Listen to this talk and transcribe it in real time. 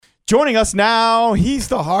Joining us now, he's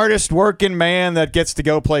the hardest working man that gets to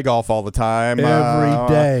go play golf all the time. Every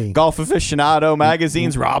day. Golf Aficionado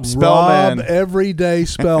Magazine's Rob Spellman. Rob Everyday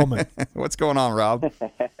Spellman. What's going on, Rob?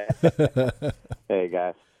 Hey,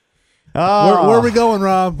 guys. Where are we going,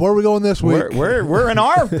 Rob? Where are we going this week? We're in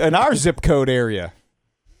our zip code area.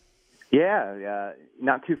 Yeah,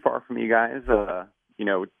 not too far from you guys.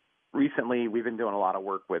 Recently we've been doing a lot of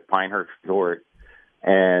work with Pinehurst Resort.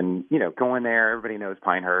 And, going there, everybody knows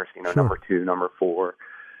Pinehurst, Sure. number 2, number 4.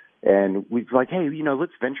 And we was like, hey,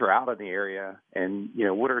 let's venture out of the area and,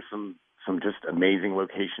 what are some just amazing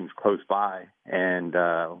locations close by? And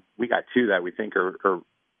we got 2 that we think are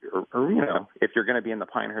if you're going to be in the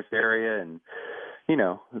Pinehurst area and,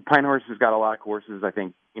 Pinehurst has got a lot of courses. I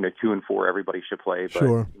think, 2 and 4, everybody should play. But,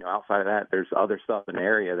 Sure. Outside of that, there's other stuff in the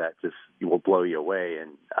area that just will blow you away.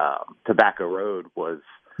 And Tobacco Road was,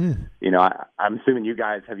 I'm assuming you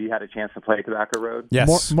guys, have you had a chance to play Tobacco Road?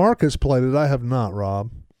 Yes. Mark has played it. I have not, Rob.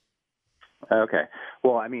 Okay.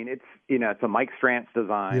 Well, I mean, it's a Mike Strantz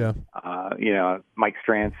design. Yeah. Mike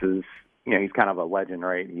Strantz is, he's kind of a legend,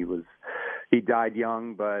 right? He died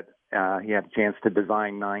young, but he had a chance to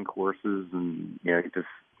design 9 courses, and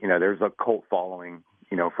there's a cult following,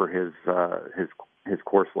 for his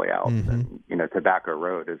course layout. Mm-hmm. And Tobacco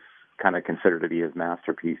Road is kind of considered to be his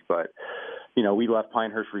masterpiece. But we left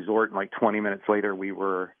Pinehurst Resort, and like 20 minutes later, we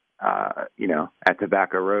were at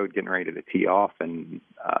Tobacco Road getting ready to tee off, and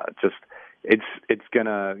it's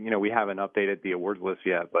gonna, we haven't updated the awards list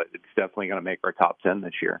yet, but it's definitely gonna make our top 10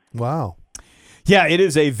 this year. Wow. Yeah, it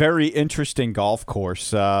is a very interesting golf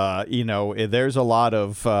course. There's a lot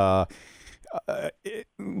of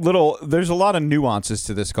there's a lot of nuances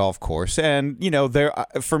to this golf course, and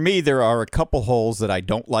for me there are a couple holes that I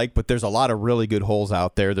don't like, but there's a lot of really good holes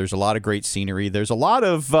out there. There's a lot of great scenery. There's a lot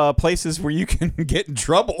of places where you can get in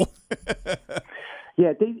trouble.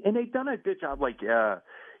 Yeah, they've done a good job. Like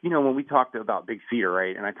when we talked about Big Cedar,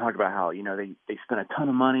 right, and I talked about how they spent a ton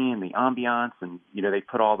of money and the ambiance, and they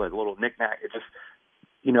put all the little knickknack. It just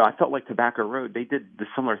I felt like Tobacco Road, they did the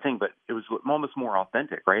similar thing, but it was almost more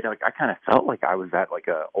authentic, right? Like I kind of felt like I was at like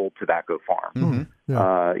a old tobacco farm. Mm-hmm.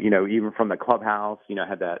 Yeah. Even from the clubhouse,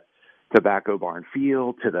 had that tobacco barn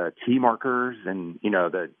feel to the tee markers, and you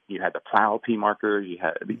had the plow tee markers, you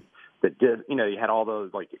had you had all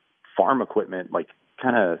those like farm equipment, like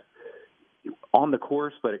kind of on the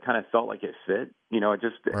course, but it kind of felt like it fit.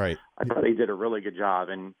 Right. I thought they did a really good job,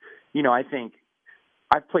 and I think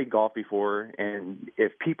I've played golf before, and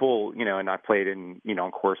if people, and I've played in,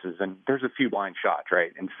 on courses, and there's a few blind shots,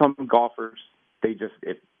 right? And some golfers,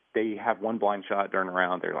 if they have one blind shot during a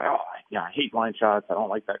round, they're like, oh, yeah, I hate blind shots. I don't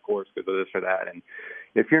like that course because of this or that. And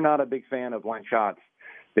if you're not a big fan of blind shots,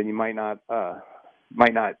 then you might not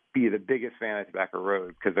be the biggest fan of Tobacco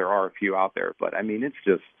Road, because there are a few out there. But I mean, it's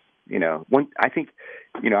just, I think,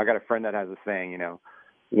 I got a friend that has a saying,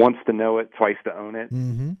 once to know it, twice to own it.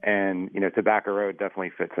 Mm-hmm. And, Tobacco Road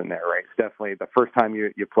definitely fits in there, right? It's definitely the first time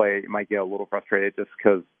you play, you might get a little frustrated just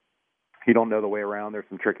because you don't know the way around. There's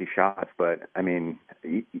some tricky shots, but I mean,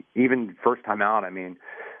 even first time out, I mean,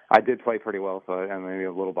 I did play pretty well, so I'm maybe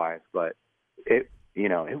a little biased, but it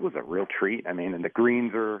was a real treat. I mean, and the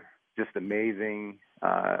greens are just amazing.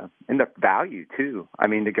 And the value too. I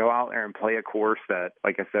mean, to go out there and play a course that,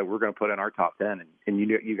 like I said, we're going to put in our top 10, and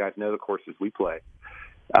you guys know the courses we play.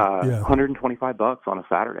 $125 on a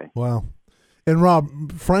Saturday. Wow. And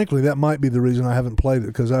Rob, frankly, that might be the reason I haven't played it,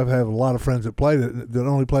 because I've had a lot of friends that played it that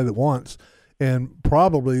only played it once, and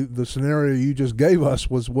probably the scenario you just gave us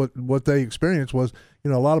was what they experienced was, a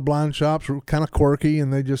lot of blind shops were kind of quirky,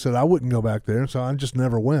 and they just said, I wouldn't go back there, so I just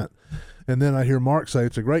never went. And then I hear Mark say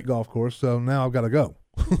it's a great golf course, so now I've got to go.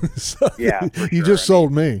 So yeah, you just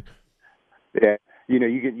sold me. Yeah,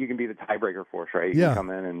 you can be the tiebreaker for us, right? You can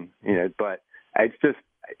come in and but it's just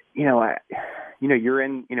you're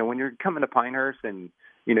in when you're coming to Pinehurst, and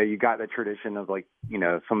you got the tradition of like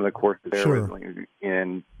some of the courses there, sure.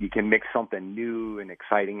 And you can mix something new and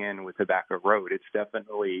exciting in with Tobacco Road. It's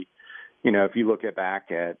definitely if you look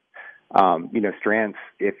back at Strantz,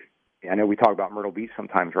 if I know we talk about Myrtle Beach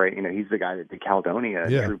sometimes, right? He's the guy that did Caledonia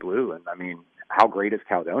and True Blue, and I mean, how great is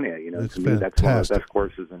Caledonia? It's to me, that's one of the best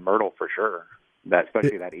courses in Myrtle for sure.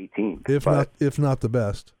 Especially that 18th, if not the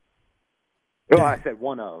best. Well, I said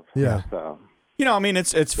one of. Yeah. So. I mean,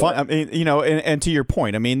 it's fun. I mean, and to your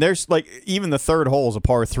point, I mean, there's like even the third hole is a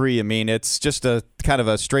par 3. I mean, it's just a kind of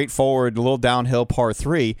a straightforward, little downhill par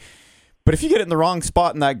 3. But if you get it in the wrong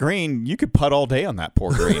spot in that green, you could putt all day on that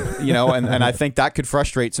poor green, and I think that could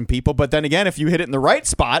frustrate some people. But then again, if you hit it in the right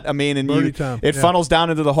spot, I mean, and it funnels down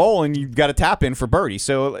into the hole and you've got to tap in for birdie.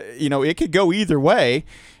 So, it could go either way.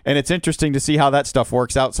 And it's interesting to see how that stuff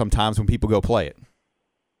works out sometimes when people go play it.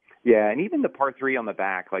 Yeah, and even the par 3 on the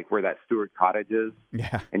back, like where that Stewart Cottage is,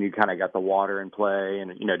 and you kind of got the water in play,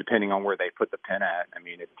 and, depending on where they put the pin at, I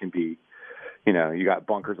mean, it can be, you got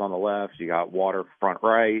bunkers on the left, you got water front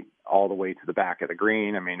right, all the way to the back of the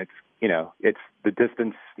green. I mean, it's the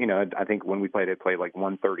distance, I think when we played like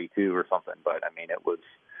 132 or something, but I mean,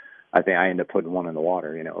 I think I ended up putting one in the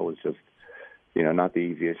water. It was just, not the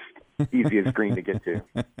easiest green to get to.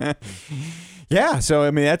 Yeah, so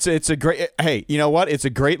I mean it's a great. Hey, you know what? It's a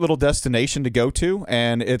great little destination to go to,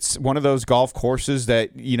 and it's one of those golf courses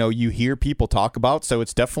that you hear people talk about. So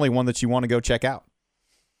it's definitely one that you want to go check out.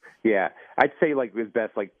 Yeah, I'd say like it's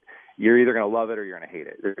best like you're either going to love it or you're going to hate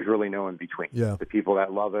it. There's really no in between. Yeah. The people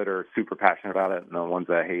that love it are super passionate about it, and the ones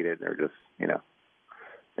that hate it, they're just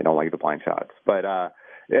they don't like the blind shots. But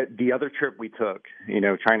the other trip we took,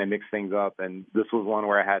 trying to mix things up, and this was one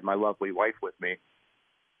where I had my lovely wife with me.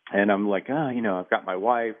 And I'm like, I've got my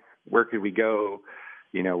wife. Where could we go?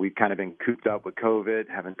 We've kind of been cooped up with COVID,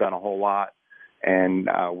 haven't done a whole lot. And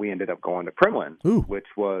we ended up going to Primland, which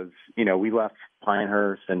was, we left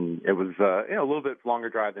Pinehurst, and it was a little bit longer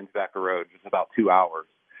drive than Tobacco Road, just about 2 hours.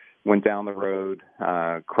 Went down the road,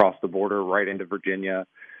 crossed the border right into Virginia.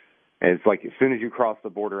 And it's like as soon as you cross the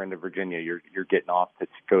border into Virginia, you're getting off to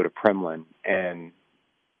go to Primland. And,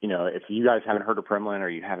 if you guys haven't heard of Primland or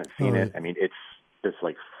you haven't seen it, I mean, it's this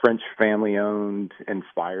like French family owned,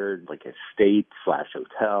 inspired like estate /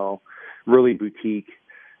 hotel, really boutique.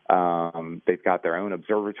 They've got their own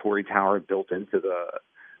observatory tower built into the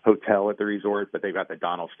hotel at the resort, but they've got the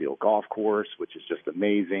Donald Steele golf course, which is just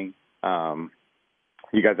amazing.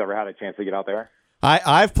 You guys ever had a chance to get out there?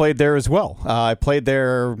 I've played there as well. I played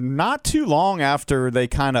there not too long after they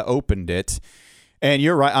kind of opened it. And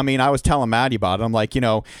you're right. I mean, I was telling Maddie about it. I'm like,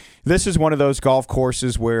 this is one of those golf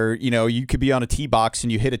courses where, you could be on a tee box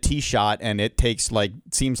and you hit a tee shot and it takes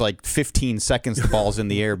seems like 15 seconds the ball's in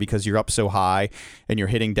the air because you're up so high and you're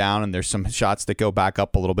hitting down, and there's some shots that go back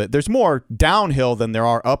up a little bit. There's more downhill than there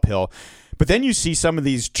are uphill. But then you see some of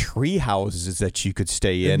these tree houses that you could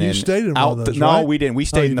stay in. And you stayed in one of those, right? No, we didn't. We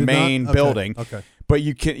stayed in the main building. Okay. But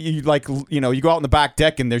you go out on the back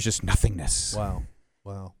deck and there's just nothingness.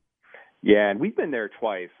 Wow. Yeah, and we've been there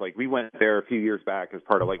twice. Like we went there a few years back as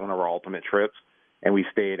part of like one of our ultimate trips, and we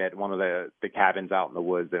stayed at one of the cabins out in the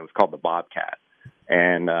woods, and it was called the Bobcat.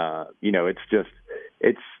 And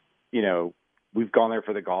we've gone there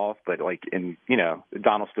for the golf, but like in the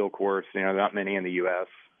Donald Steele course, not many in the U.S.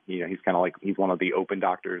 He's kind of like he's one of the open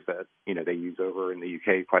doctors that they use over in the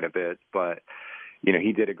UK quite a bit, but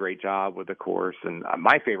he did a great job with the course. And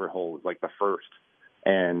my favorite hole was like the first.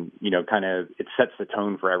 And, kind of it sets the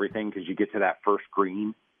tone for everything because you get to that first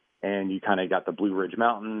green and you kind of got the Blue Ridge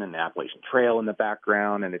Mountain and the Appalachian Trail in the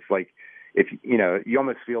background. And it's like, if you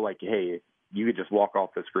almost feel like, hey, you could just walk off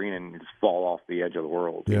the screen and just fall off the edge of the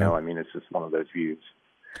world. I mean, it's just one of those views.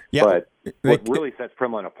 Yeah. But what really sets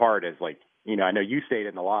Primland apart is like, I know you stayed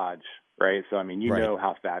in the lodge, right? So, I mean, you know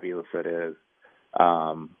how fabulous it is.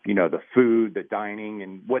 The food, the dining,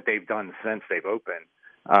 and what they've done since they've opened.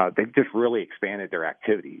 They've just really expanded their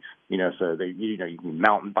activities, so they, you can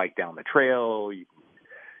mountain bike down the trail, you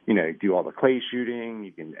can, do all the clay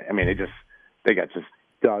shooting. They got just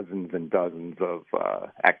dozens and dozens of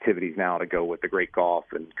activities now to go with the great golf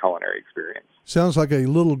and culinary experience. Sounds like a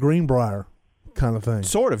little Greenbrier kind of thing.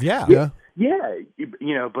 Sort of, yeah. Yeah,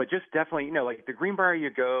 but just definitely, like the Greenbrier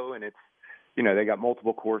you go and it's, they got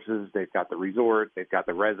multiple courses. They've got the resort, they've got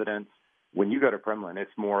the residence. When you go to Primland,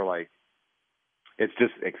 it's more like, it's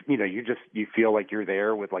just, you feel like you're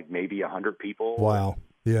there with like maybe 100 people. Wow.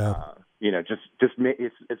 Yeah.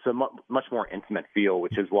 It's a much more intimate feel,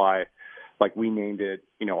 which is why, like, we named it,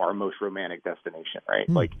 our most romantic destination, right?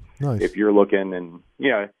 Like, nice. If you're looking and,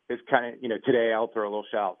 it's kind of, today I'll throw a little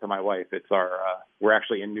shout to my wife. It's we're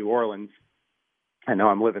actually in New Orleans. I know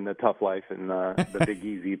I'm living the tough life in the Big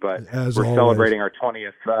Easy, but we're celebrating our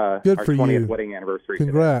 20th wedding anniversary.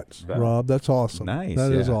 Congrats, today, so. Rob. That's awesome. Nice.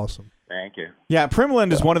 That is awesome. Thank you. Yeah,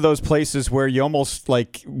 Primland is one of those places where you almost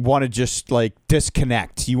like want to just like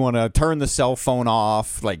disconnect. You want to turn the cell phone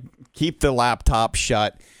off, like keep the laptop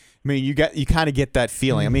shut. I mean, you kind of get that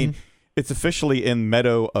feeling. Mm-hmm. I mean, it's officially in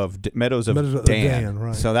Meadows of Dan,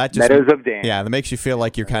 right? So that just Meadows of Dan. Yeah, that makes you feel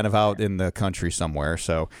like you're kind of out in the country somewhere.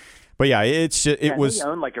 So, but yeah, it was. They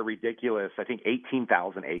own like a ridiculous, I think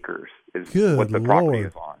 18,000 acres is Good what the Lord. property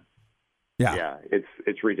is on. Yeah,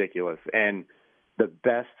 it's ridiculous, and the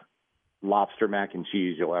best lobster mac and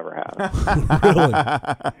cheese you'll ever have. Really?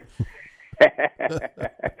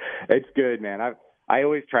 It's good, man. I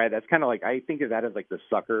always try it. That's kind of like, I think of that as like the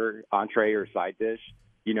sucker entree or side dish.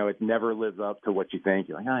 You know, it never lives up to what you think.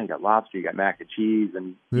 You're like, oh, you got lobster, you got mac and cheese,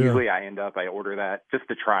 and usually I order that just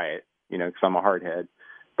to try it, you know, because I'm a hard head.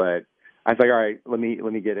 But I was like, all right, let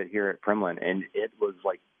me get it here at Primland, and it was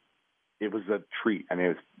a treat. I mean, it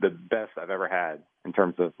was the best I've ever had in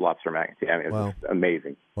terms of lobster mac and cheese. I mean, it was just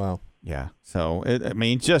amazing. Wow. Yeah. So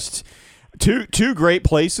just two great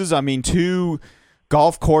places. I mean, two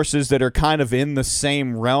golf courses that are kind of in the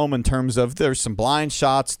same realm in terms of there's some blind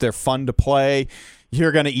shots. They're fun to play.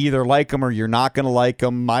 You're going to either like them or you're not going to like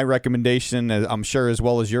them. My recommendation, I'm sure as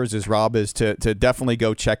well as yours is, Rob, is to definitely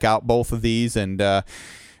go check out both of these. And,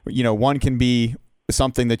 one can be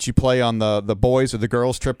something that you play on the boys or the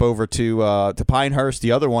girls trip over to Pinehurst.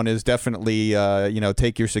 The other one is definitely,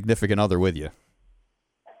 take your significant other with you.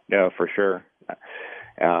 No, for sure.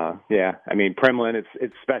 Yeah. I mean, Primland,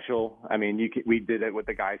 it's special. I mean, we did it with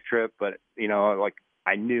the guys trip, but,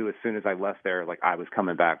 I knew as soon as I left there, like I was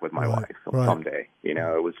coming back with my wife someday. You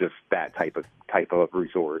know, it was just that type of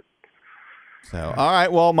resort. So, all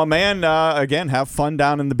right. Well, my man, again, have fun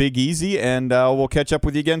down in the Big Easy, and we'll catch up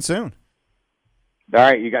with you again soon. All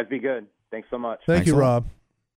right. You guys be good. Thanks so much. Thank you, Rob.